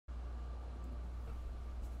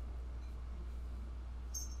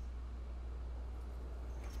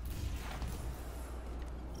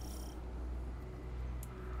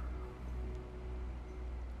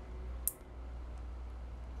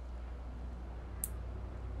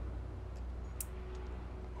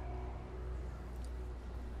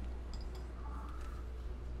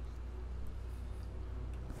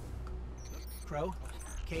Crow,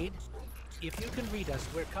 Cayde, if you can read us,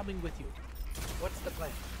 we're coming with you. What's the plan?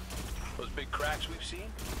 Those big cracks we've seen?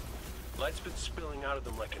 Light's been spilling out of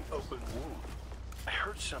them like an open wound. I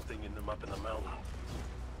heard something in them up in the mountain.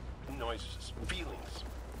 Noises, feelings.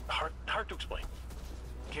 Hard to explain.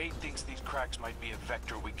 Cayde thinks these cracks might be a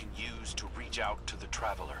vector we can use to reach out to the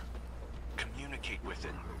Traveler. Communicate with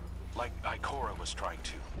it, like Ikora was trying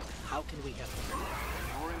to. How can we help? When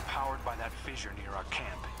you were empowered by that fissure near our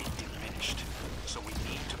camp, it diminished. So we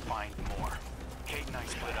need to find more. Cayde and I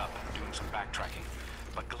split up, doing some backtracking.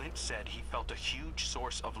 But Glint said he felt a huge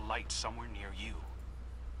source of light somewhere near you.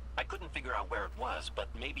 I couldn't figure out where it was, but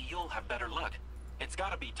maybe you'll have better luck. It's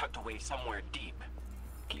gotta be tucked away somewhere deep.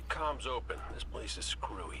 Keep comms open. This place is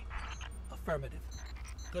screwy. Affirmative.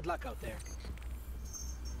 Good luck out there.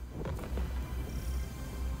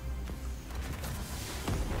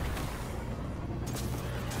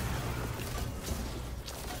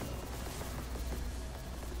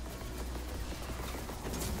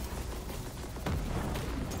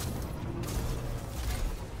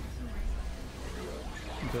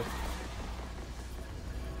 Good.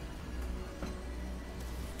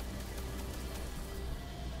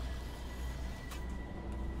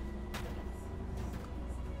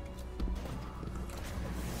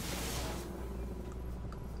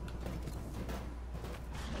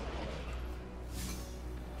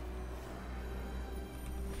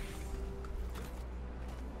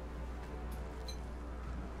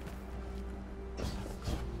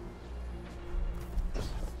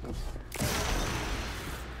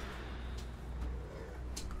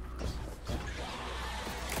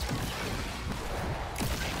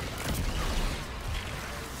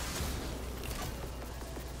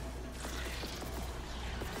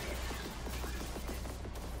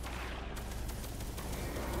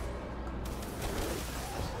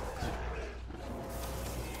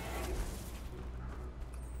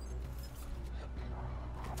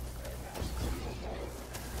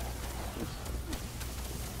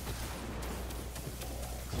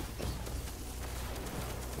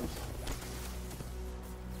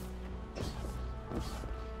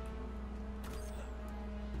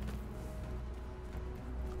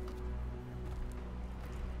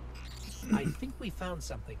 I think we found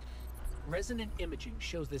something. Resonant imaging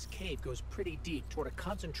shows this cave goes pretty deep toward a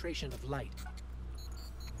concentration of light.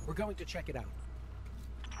 We're going to check it out.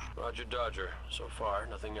 Roger Dodger. So far,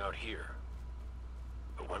 nothing out here.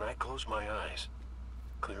 But when I close my eyes,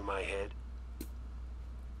 clear my head,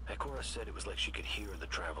 Ikora said it was like she could hear the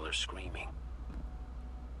Traveler screaming.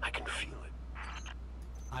 I can feel it.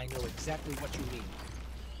 I know exactly what you mean.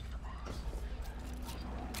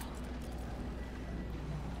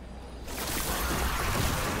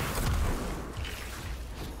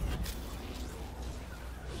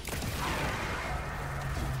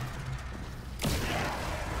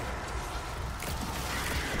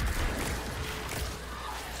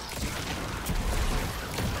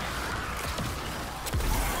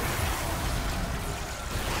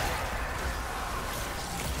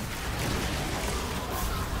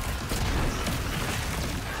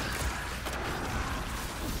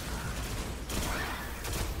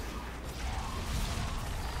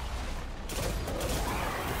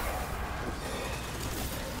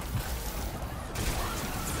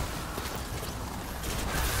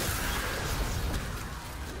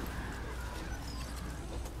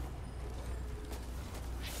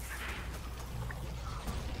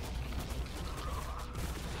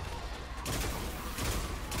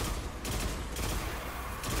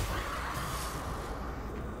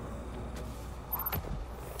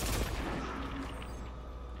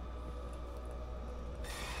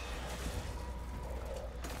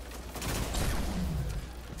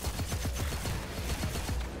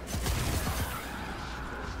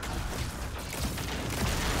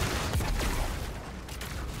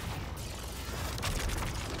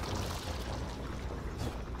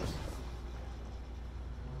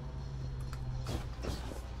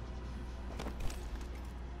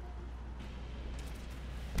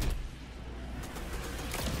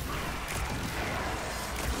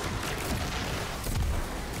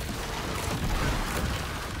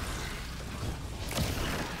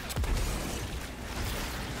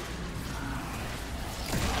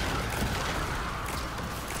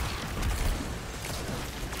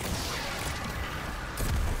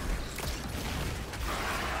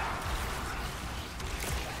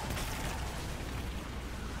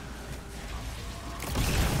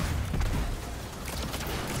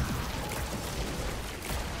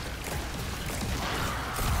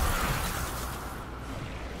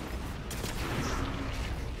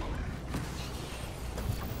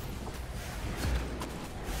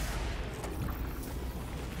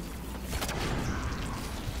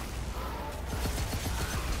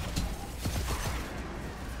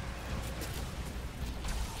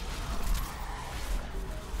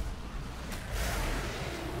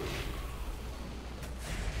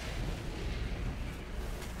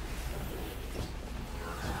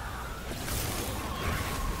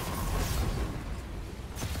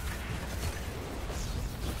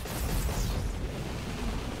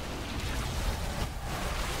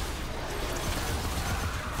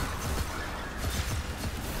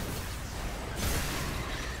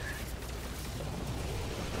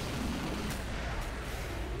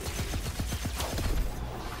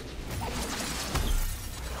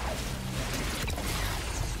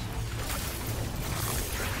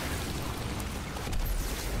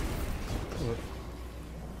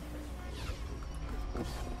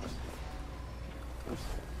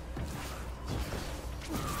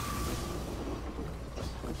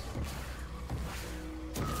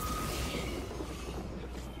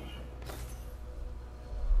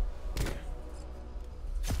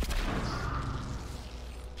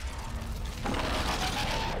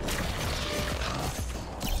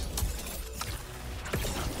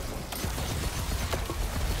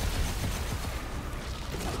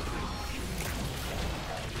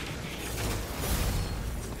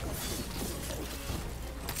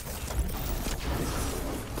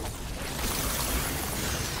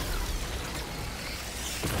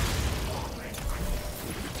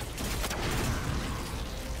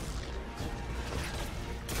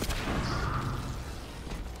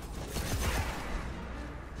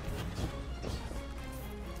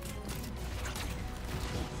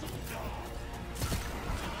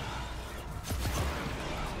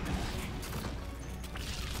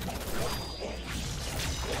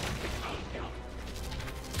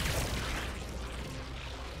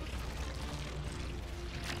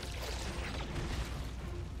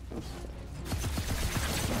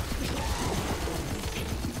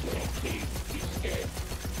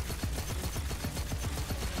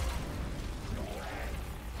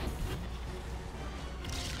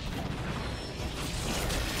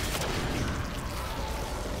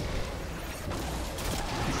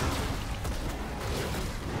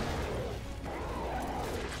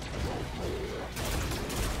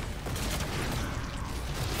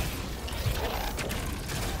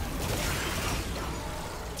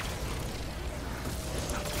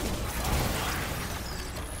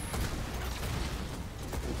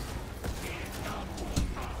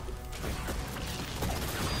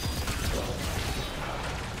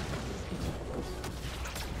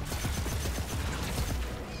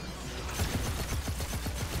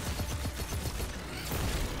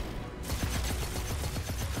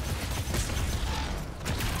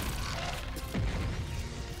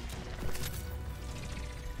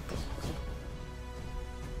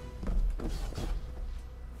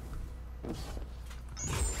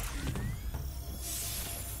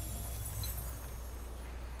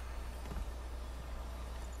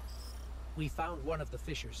 We found one of the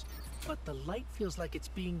fissures, but the light feels like it's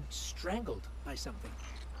being strangled by something.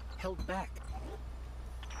 Held back.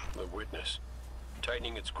 The witness.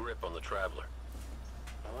 Tightening its grip on the traveler.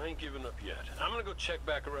 I ain't giving up yet. I'm gonna go check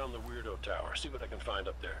back around the weirdo tower, see what I can find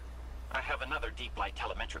up there. I have another deep light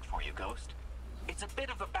telemetric for you, Ghost. It's a bit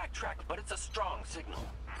of a backtrack, but it's a strong signal.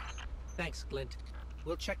 Thanks, Glint.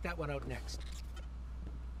 We'll check that one out next.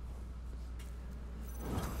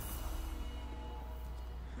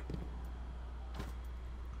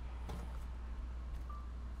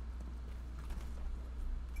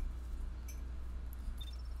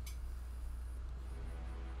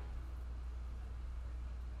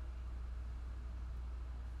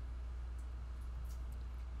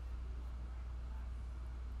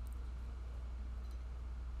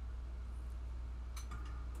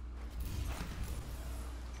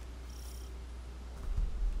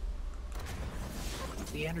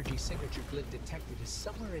 The energy signature Glint detected is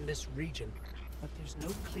somewhere in this region, but there's no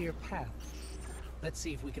clear path. Let's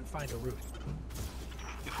see if we can find a route.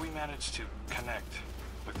 If we manage to connect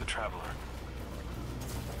with the traveler,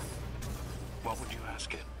 what would you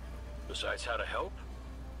ask it? Besides how to help?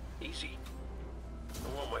 Easy.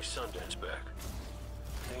 I want my Sundance back.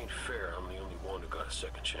 It ain't fair I'm the only one who got a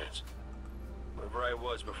second chance. Wherever I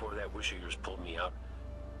was before that wish of yours pulled me out,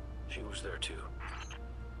 she was there too.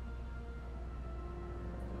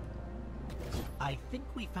 I think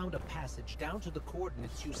we found a passage down to the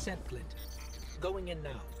coordinates you sent, Glint. Going in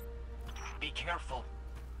now. Be careful.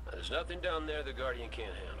 There's nothing down there the Guardian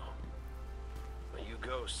can't handle. Now, you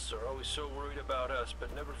ghosts are always so worried about us,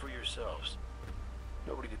 but never for yourselves.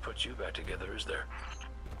 Nobody to put you back together, is there?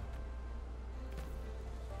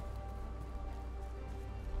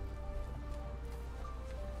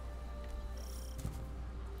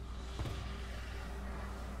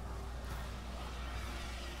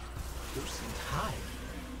 Lucent Hive.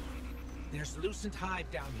 There's Lucent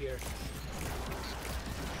Hive down here.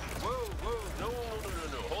 Whoa, no,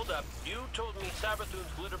 hold up. You told me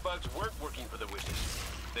Sabathun's glitterbugs weren't working for the witness.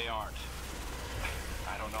 They aren't.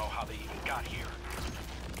 I don't know how they even got here.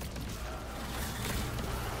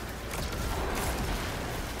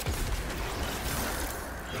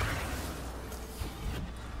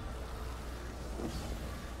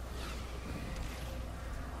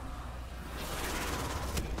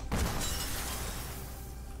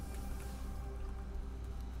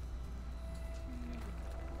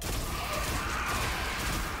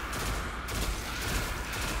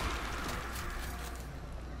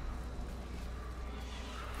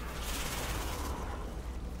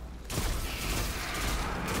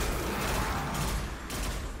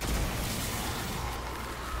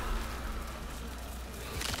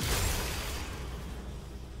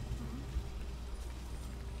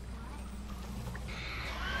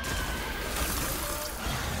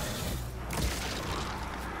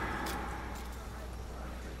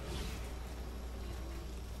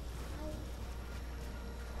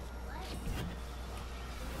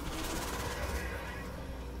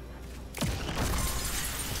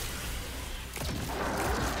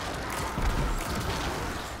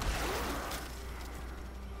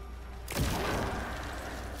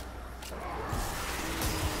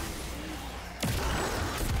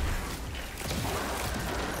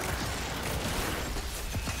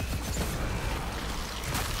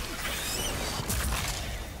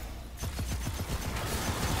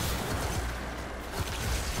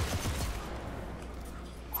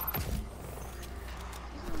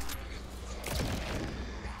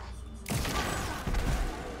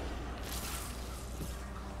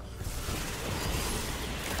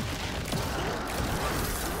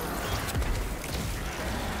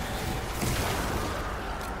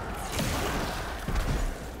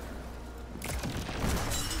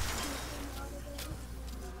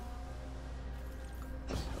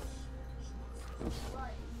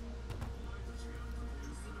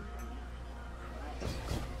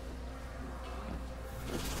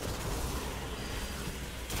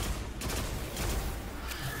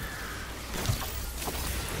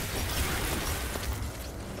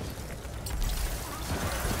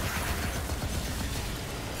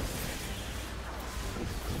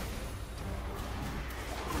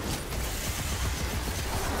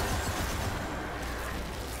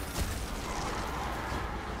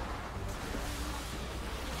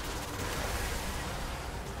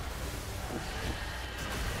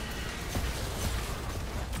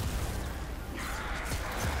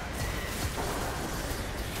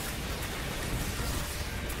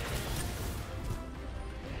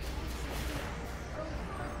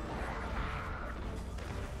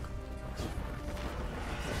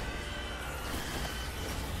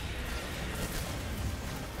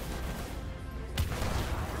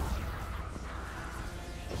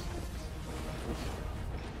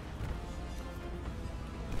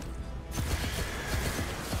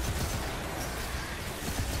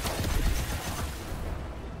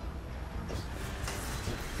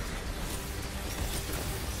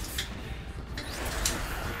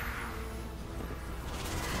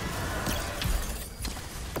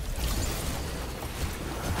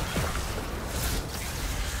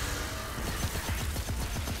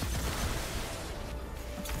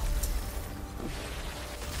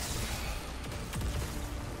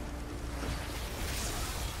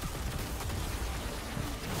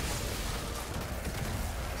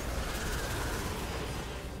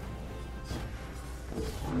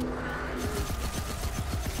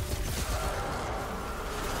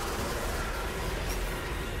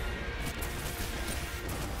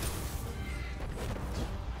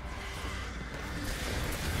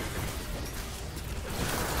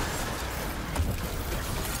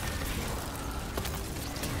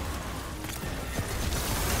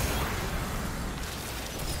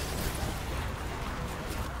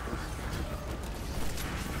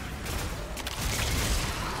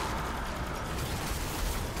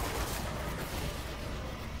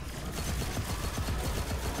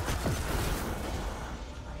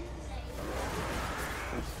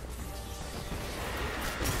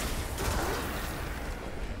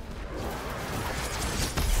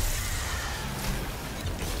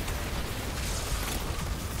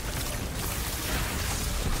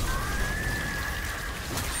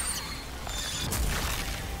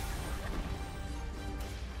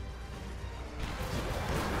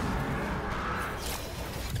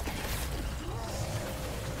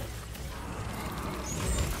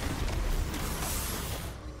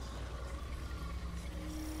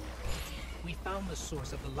 We found the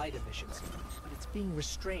source of the light emissions, but it's being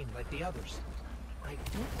restrained like the others. I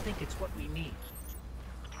don't think it's what we need.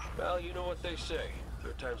 Well, you know what they say.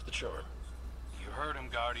 Third time's the charm. You heard him,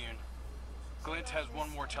 Guardian. Glint has one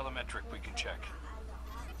more telemetric we can check.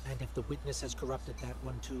 And if the witness has corrupted that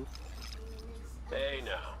one too? Hey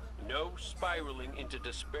now, no spiraling into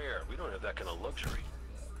despair. We don't have that kind of luxury.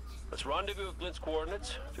 Let's rendezvous with Glint's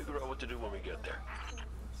coordinates, figure out what to do when we get there.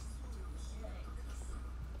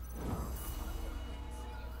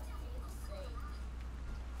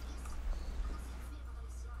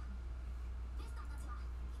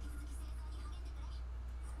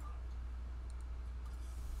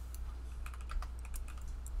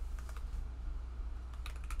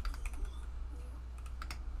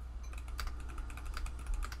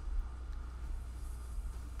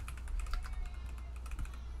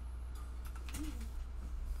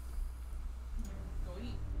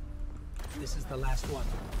 This is the last one.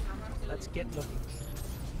 Let's get looking.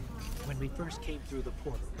 When we first came through the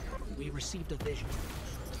portal, we received a vision.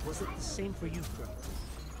 Was it the same for you, Crow?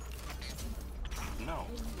 No.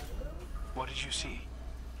 What did you see?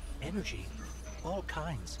 Energy. All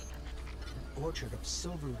kinds. An orchard of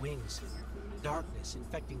silver wings. Darkness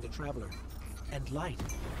infecting the traveler. And light.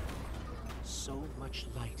 So much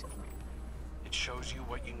light. It shows you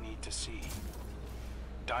what you need to see.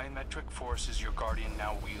 Diametric forces your Guardian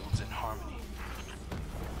now wields in harmony.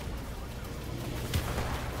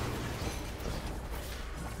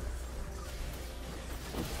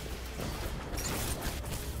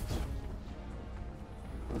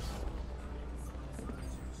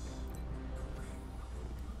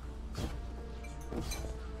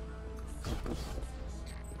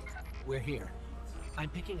 We're here. I'm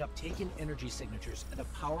picking up taken energy signatures and a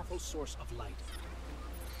powerful source of light.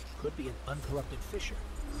 Could be an uncorrupted fissure.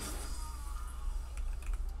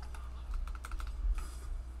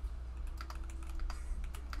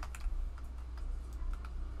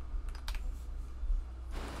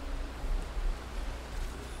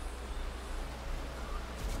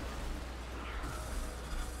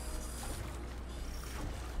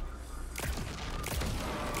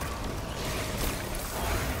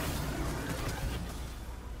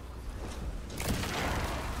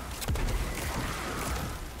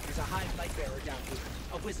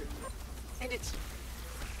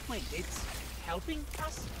 Wait, it's helping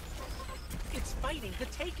us? It's fighting the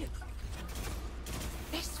Taken.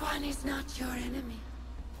 This one is not your enemy.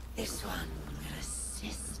 This one will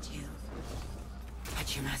assist you.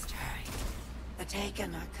 But you must hurry. The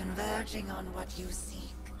Taken are converging on what you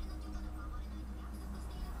seek.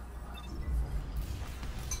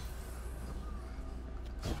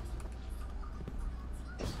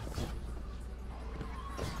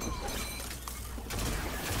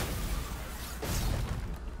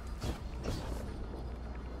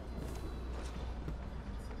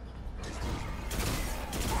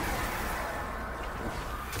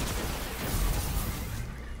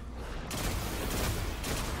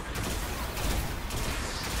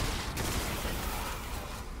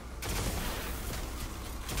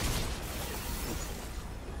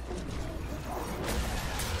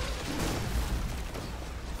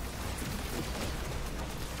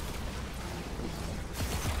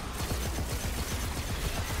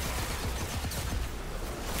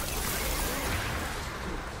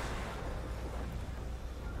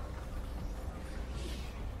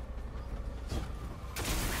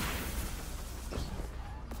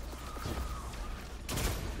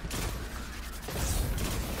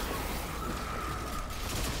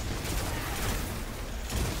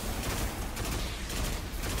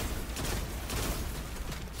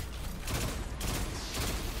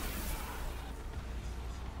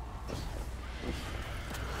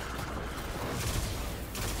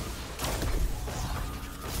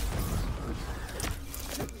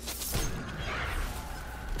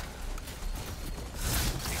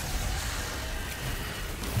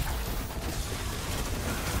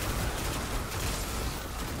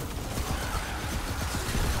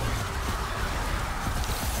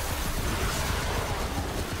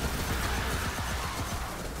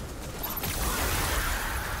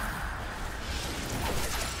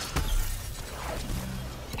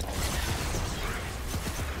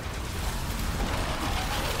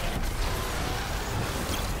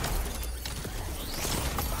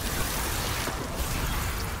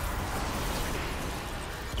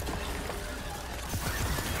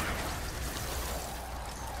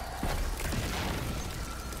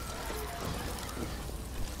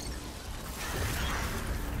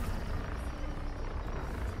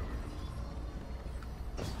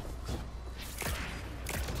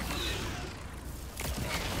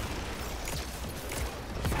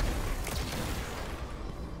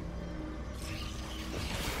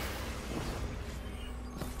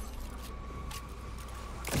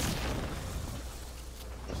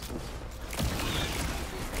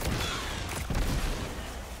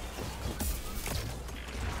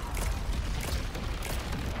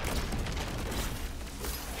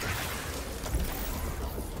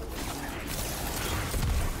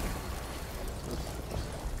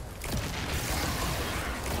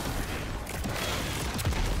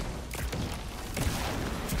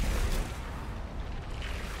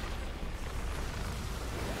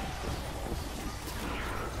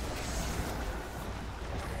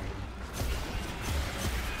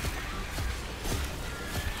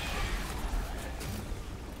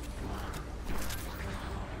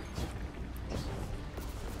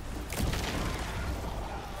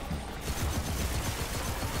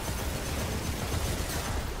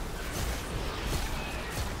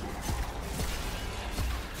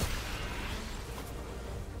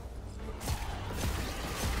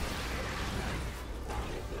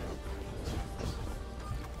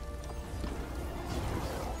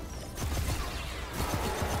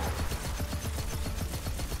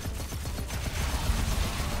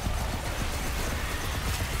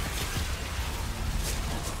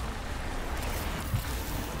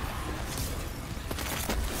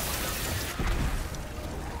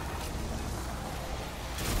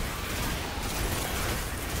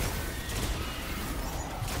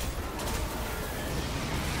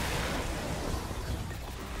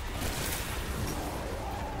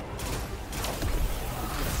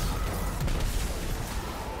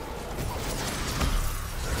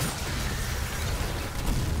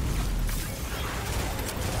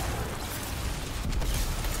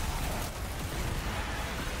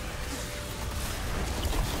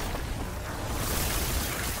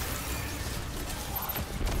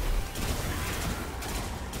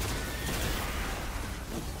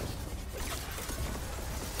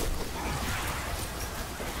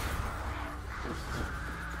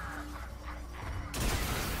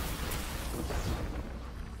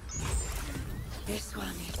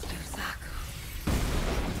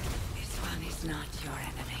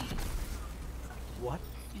 What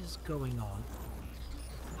is going on?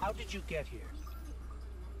 How did you get here?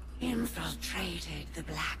 Infiltrated the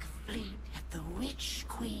Black Fleet at the Witch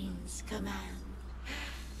Queen's command.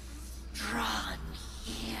 Drawn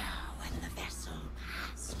here when the vessel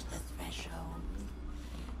passed the threshold.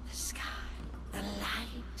 The sky, the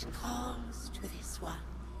light calls to this one.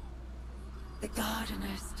 The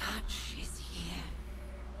gardener's touch is here,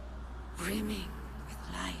 brimming with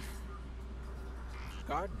life.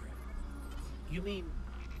 Gardener? You mean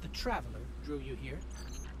the Traveler drew you here?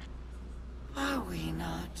 Are we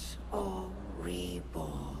not all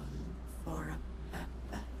reborn for a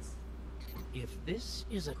purpose? If this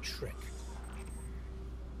is a trick,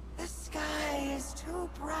 The sky is too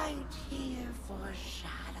bright here for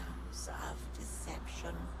shadows of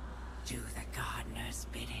deception. Do the gardener's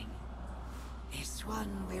bidding. This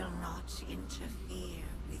one will not interfere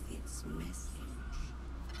with its message.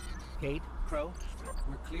 Cayde, Crow,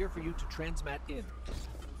 we're clear for you to transmat in.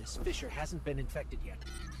 This fissure hasn't been infected yet.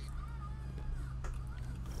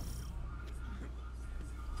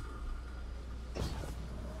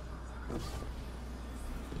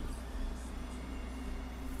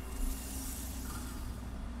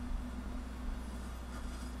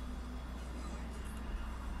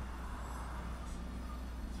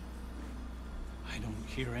 I don't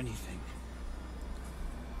hear anything.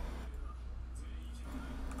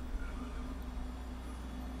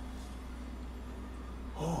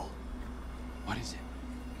 Oh, What is it?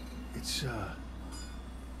 it's a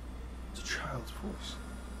child's voice.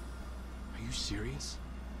 Are you serious?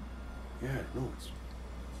 Yeah, no, it's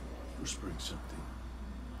whispering something.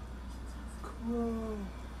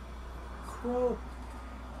 Crow,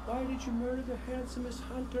 why did you murder the handsomest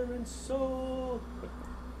hunter in Seoul?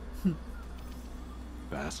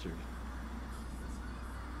 Bastard.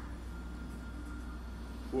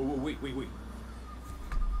 Whoa, wait.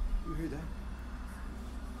 You hear that?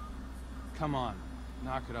 Come on,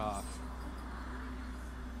 knock it off.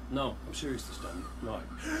 No, I'm serious this time. No,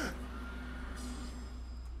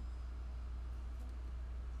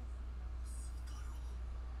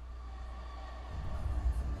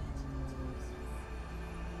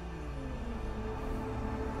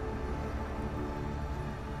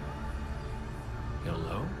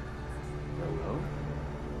 Hello? Hello?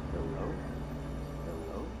 Hello?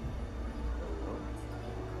 Hello? Hello?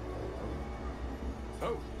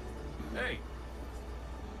 Oh! Hey!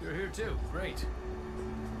 You're here too. Great.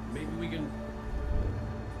 Maybe we can...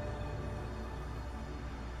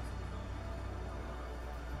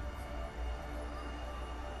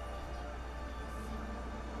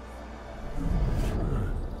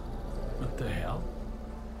 What the hell?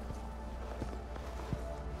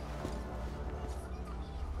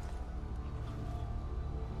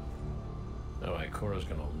 Oh, Ikora's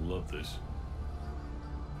gonna love this.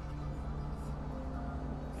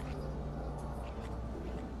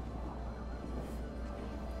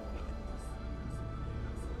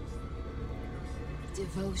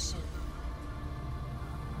 Devotion.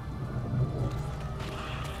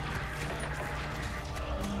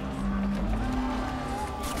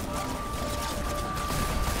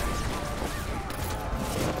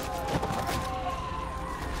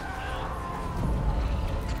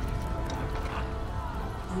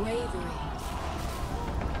 Bravery.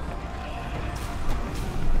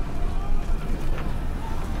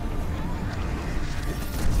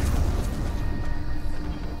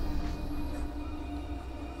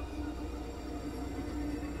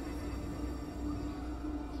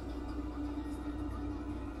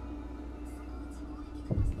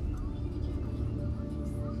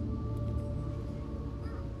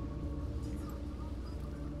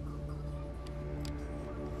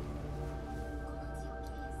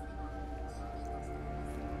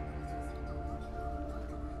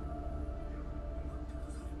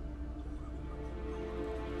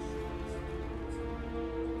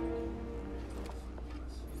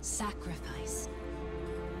 Sacrifice.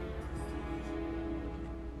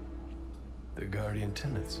 The Guardian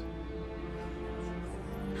tenants.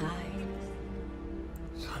 Hi.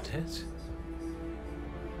 Sundance?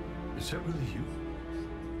 Is that really you?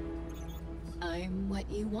 I'm what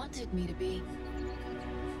you wanted me to be.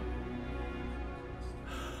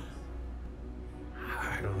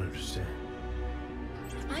 I don't understand.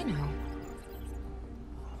 I know.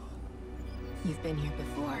 You've been here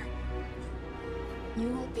before. You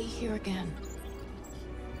will be here again.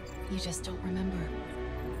 You just don't remember.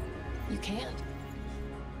 You can't.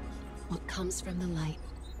 What comes from the light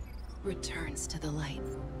returns to the light.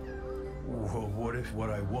 Well, what if what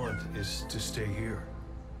I want is to stay here?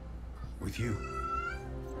 With you?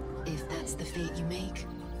 If that's the fate you make.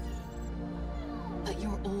 But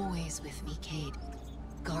you're always with me, Cayde.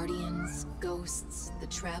 Guardians, ghosts, the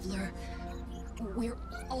Traveler. We're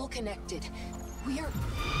all connected. We're...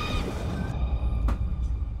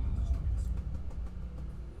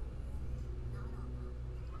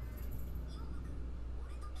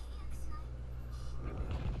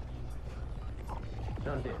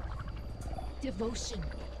 Not there. Devotion,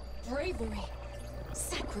 bravery,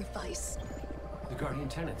 sacrifice. The Guardian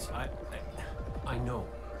tenants. I know.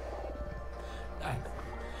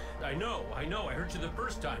 I know. I heard you the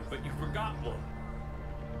first time, but you forgot one.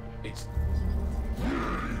 It's...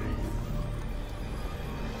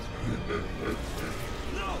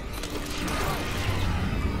 No!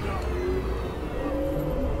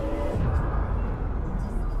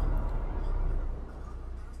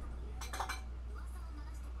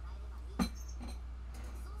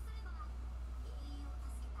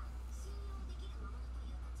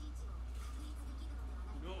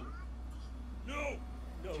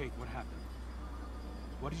 Cayde, what happened?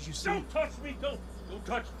 What did you see? Don't touch me! Don't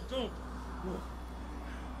touch me! Don't!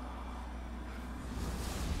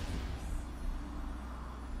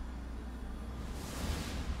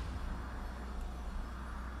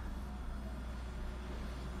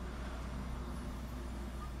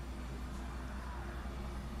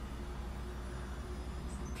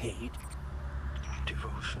 Cayde?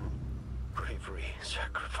 Devotion, bravery,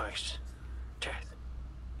 sacrifice, death.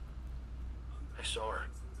 I saw her.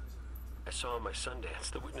 I saw my Sundance.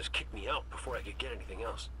 The witness kicked me out before I could get anything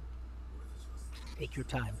else. Take your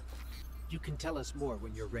time. You can tell us more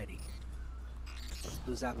when you're ready.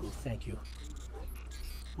 Luzaku, thank you.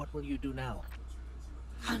 What will you do now?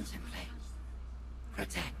 Contemplate.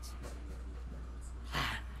 Protect.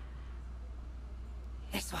 Plan.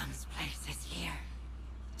 This one's place is here.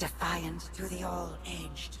 Defiant to the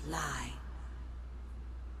all-aged lie.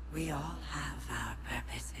 We all have our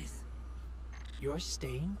purposes. You're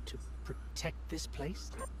staying to protect this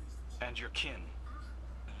place? And your kin.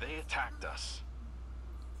 They attacked us.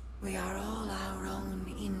 We are all our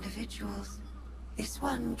own individuals. This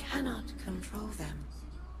one cannot control them.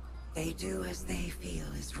 They do as they feel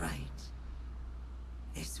is right.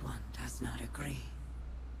 This one does not agree.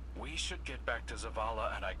 We should get back to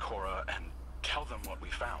Zavala and Ikora and tell them what we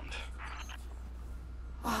found.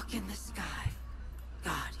 Walk in the sky,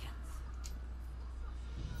 Guardians.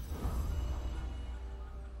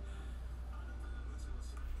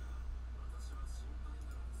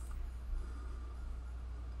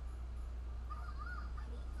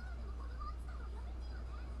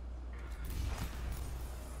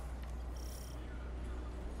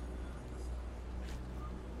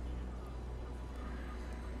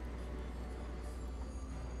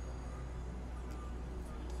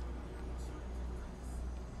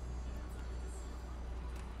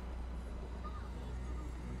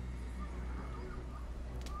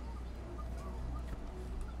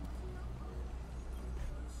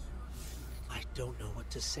 I don't know what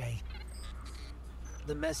to say.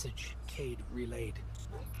 The message Cayde relayed.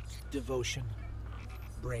 Devotion,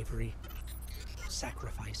 bravery,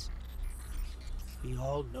 sacrifice. We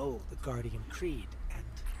all know the Guardian Creed, and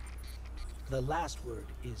the last word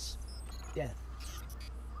is death.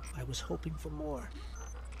 I was hoping for more.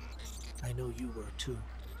 I know you were too.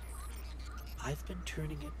 I've been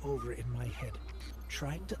turning it over in my head,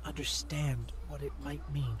 trying to understand what it might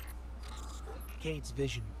mean. Cayde's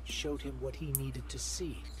vision showed him what he needed to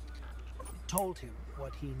see. It told him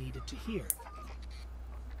what he needed to hear.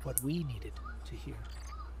 What we needed to hear.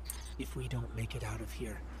 If we don't make it out of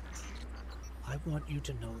here, I want you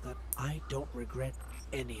to know that I don't regret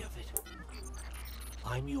any of it.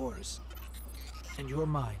 I'm yours, and you're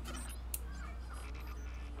mine.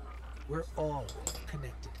 We're all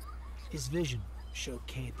connected. His vision showed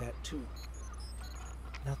Cayde that too.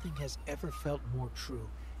 Nothing has ever felt more true,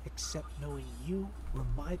 except knowing you were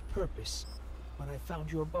my purpose when I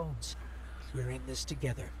found your bones. We're in this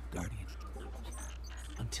together, Guardian.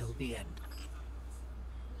 Until the end.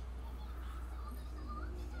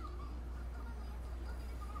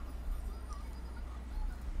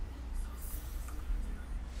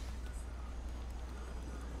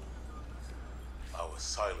 Our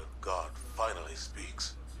silent god finally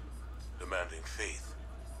speaks, demanding faith,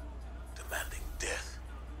 demanding death.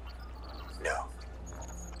 No.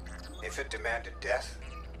 If it demanded death,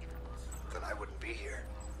 then I wouldn't be here.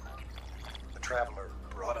 The Traveler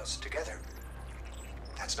brought us together.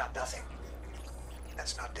 That's not nothing.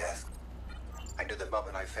 That's not death. I knew the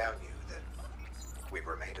moment I found you that we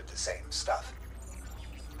were made of the same stuff.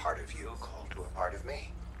 Part of you called to a part of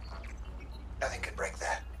me. Nothing can break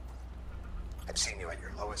that. I'd seen you at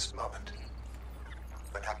your lowest moment.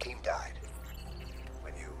 When Hakim died,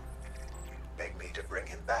 when you begged me to bring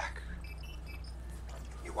him back,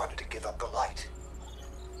 You wanted to give up the light.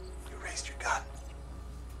 You raised your gun.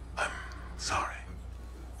 I'm sorry.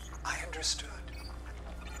 I understood.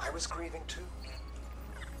 I was grieving too.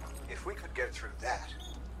 If we could get through that,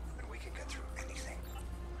 then we can get through anything.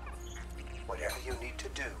 Whatever you need to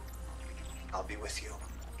do, I'll be with you.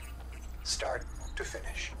 Start to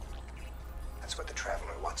finish. That's what the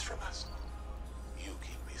Traveler wants from us. You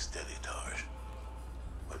keep me steady, Tarj,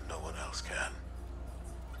 when no one else can.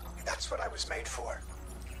 That's what I was made for.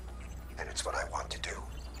 And it's what I want to do.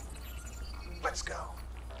 Let's go,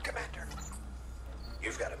 Commander.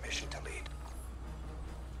 You've got a mission to lead.